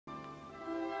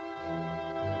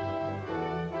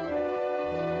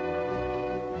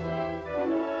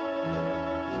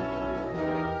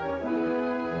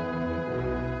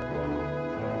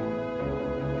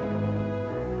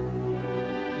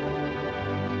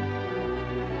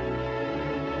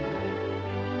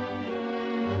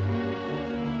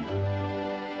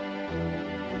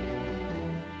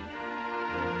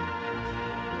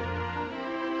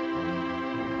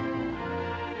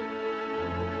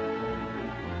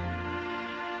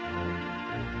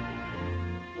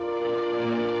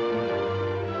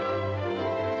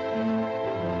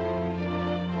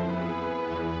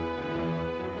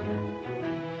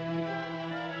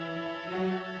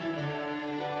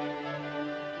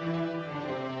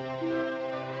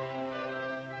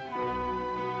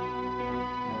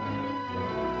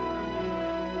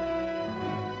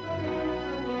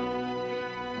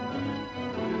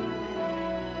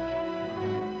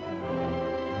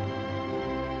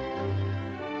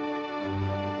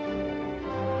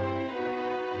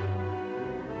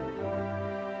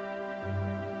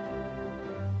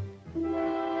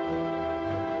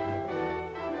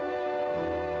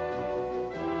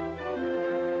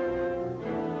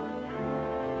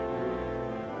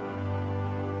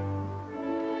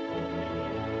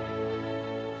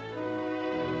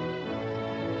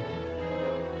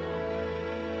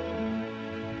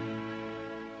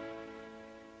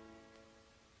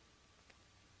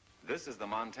This is the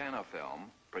Montana film,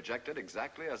 projected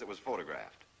exactly as it was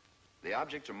photographed. The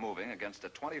objects are moving against a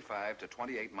 25 to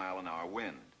 28 mile an hour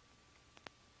wind.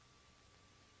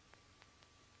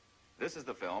 This is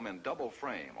the film in double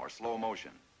frame or slow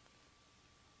motion.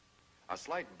 A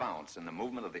slight bounce in the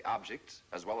movement of the objects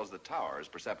as well as the tower is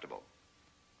perceptible.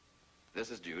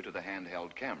 This is due to the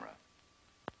handheld camera.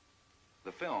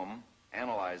 The film,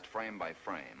 analyzed frame by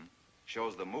frame,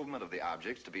 shows the movement of the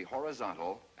objects to be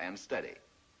horizontal and steady.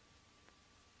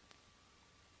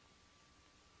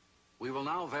 We will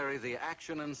now vary the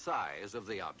action and size of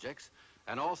the objects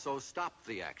and also stop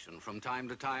the action from time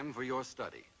to time for your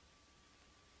study.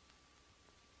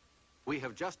 We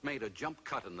have just made a jump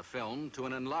cut in the film to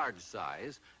an enlarged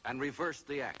size and reversed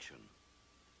the action.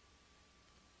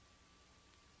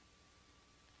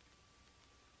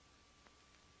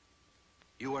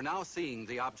 You are now seeing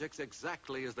the objects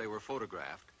exactly as they were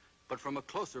photographed, but from a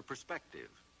closer perspective.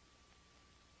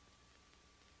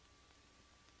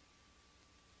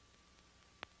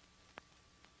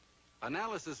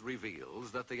 Analysis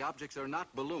reveals that the objects are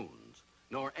not balloons,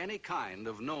 nor any kind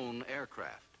of known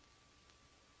aircraft.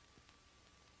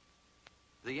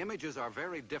 The images are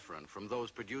very different from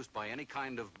those produced by any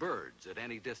kind of birds at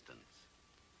any distance.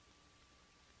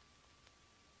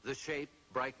 The shape,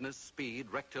 brightness, speed,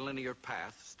 rectilinear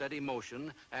path, steady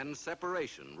motion, and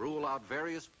separation rule out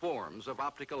various forms of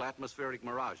optical atmospheric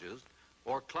mirages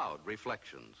or cloud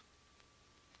reflections.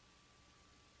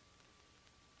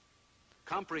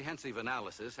 Comprehensive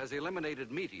analysis has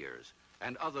eliminated meteors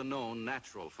and other known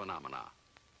natural phenomena.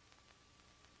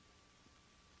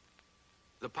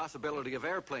 The possibility of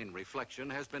airplane reflection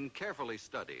has been carefully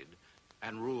studied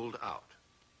and ruled out.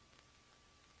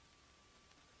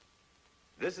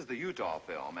 This is the Utah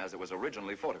film as it was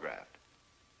originally photographed.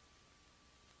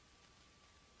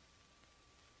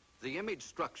 The image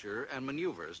structure and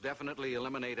maneuvers definitely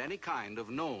eliminate any kind of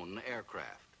known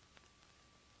aircraft.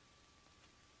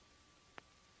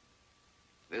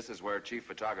 This is where Chief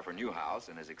Photographer Newhouse,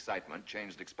 in his excitement,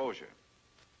 changed exposure.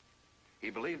 He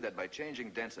believed that by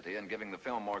changing density and giving the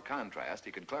film more contrast,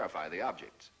 he could clarify the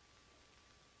objects.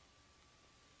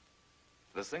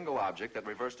 The single object that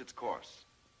reversed its course.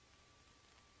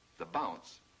 The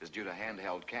bounce is due to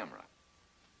handheld camera.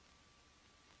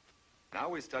 Now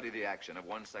we study the action of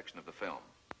one section of the film.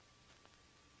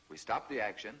 We stop the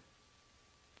action.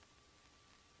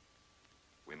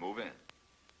 We move in.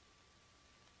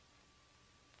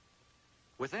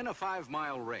 Within a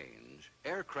 5-mile range,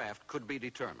 aircraft could be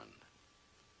determined.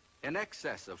 In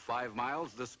excess of 5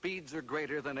 miles, the speeds are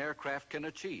greater than aircraft can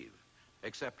achieve,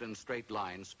 except in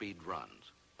straight-line speed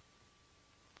runs.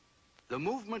 The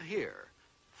movement here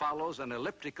follows an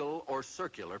elliptical or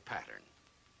circular pattern.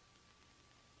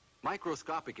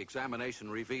 Microscopic examination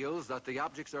reveals that the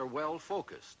objects are well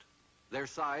focused. Their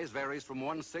size varies from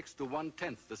 1/6 to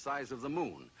 1/10 the size of the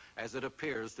moon, as it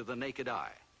appears to the naked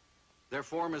eye. Their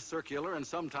form is circular and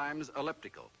sometimes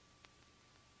elliptical.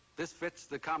 This fits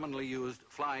the commonly used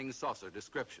flying saucer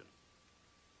description.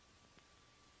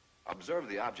 Observe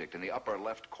the object in the upper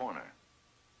left corner.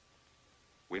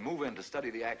 We move in to study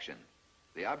the action.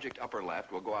 The object upper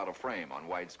left will go out of frame on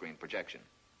widescreen projection.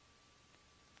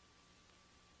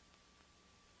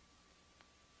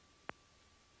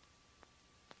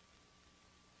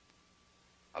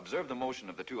 Observe the motion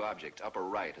of the two objects upper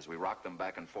right as we rock them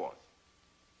back and forth.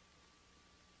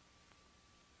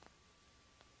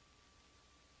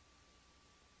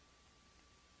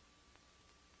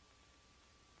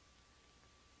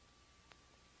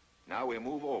 Now we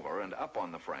move over and up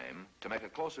on the frame to make a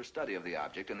closer study of the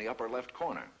object in the upper left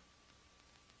corner.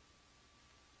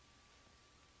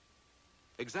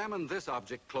 Examine this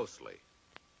object closely.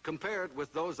 Compare it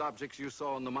with those objects you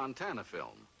saw in the Montana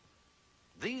film.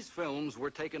 These films were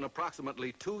taken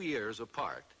approximately 2 years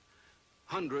apart,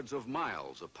 hundreds of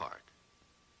miles apart.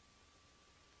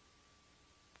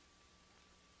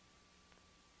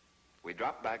 We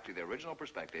drop back to the original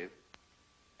perspective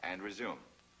and resume.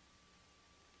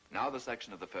 Now the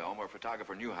section of the film where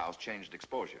photographer Newhouse changed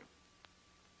exposure.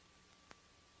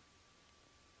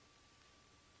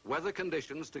 Weather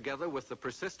conditions, together with the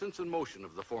persistence and motion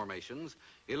of the formations,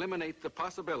 eliminate the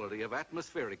possibility of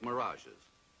atmospheric mirages.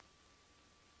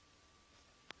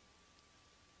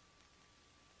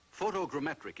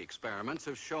 Photogrammetric experiments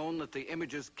have shown that the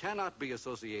images cannot be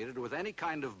associated with any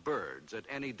kind of birds at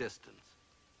any distance.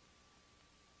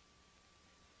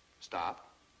 Stop.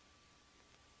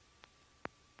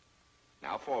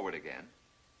 Now forward again.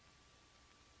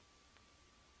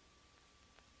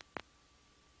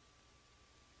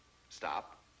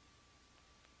 Stop.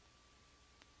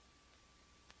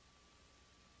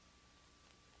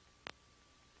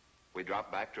 We we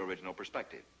drop back to original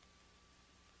perspective.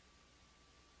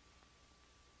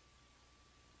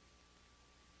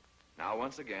 Now,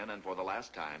 once again, and for the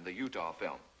last time, the Utah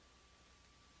film.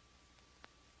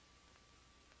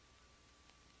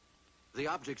 The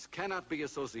objects cannot be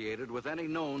associated with any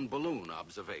known balloon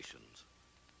observations.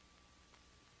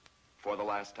 For the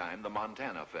last time, the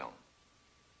Montana film.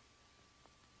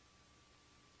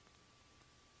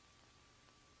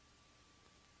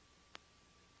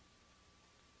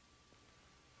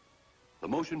 The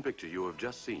motion picture you have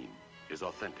just seen is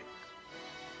authentic.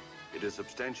 It is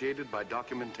substantiated by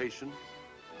documentation,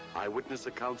 eyewitness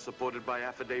accounts supported by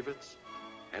affidavits,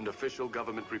 and official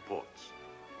government reports.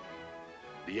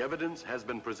 The evidence has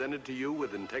been presented to you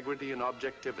with integrity and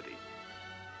objectivity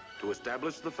to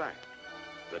establish the fact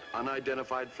that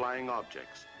unidentified flying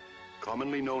objects,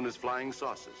 commonly known as flying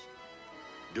saucers,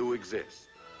 do exist.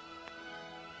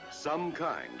 Some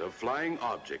kind of flying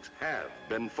objects have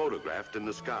been photographed in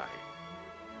the sky.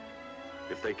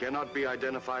 If they cannot be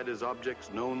identified as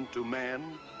objects known to man,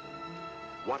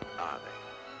 what are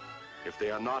they? If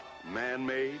they are not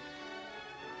man-made,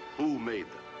 who made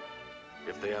them?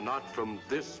 If they are not from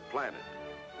this planet,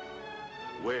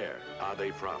 where are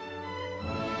they from?